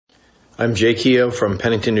I'm Jay Keogh from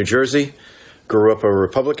Pennington, New Jersey. Grew up a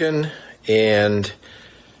Republican and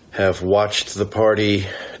have watched the party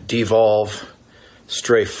devolve,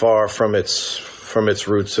 stray far from its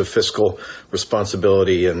roots of fiscal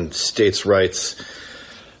responsibility and states' rights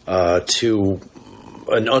to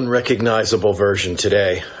an unrecognizable version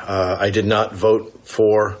today. I did not vote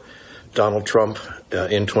for Donald Trump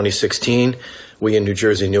in 2016. We in New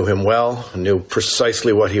Jersey knew him well, knew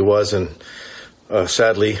precisely what he was and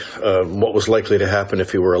sadly what was likely to happen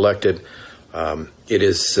if he were elected. It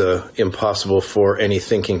is impossible for any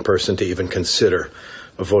thinking person to even consider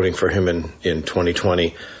voting for him in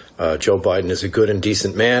 2020. Joe Biden is a good and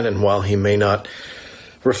decent man, and while he may not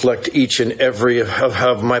reflect each and every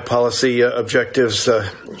of my policy objectives,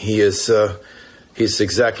 he's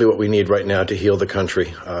exactly what we need right now to heal the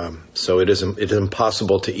country. So it is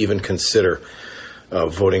impossible to even consider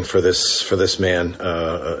voting for this man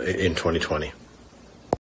in 2020.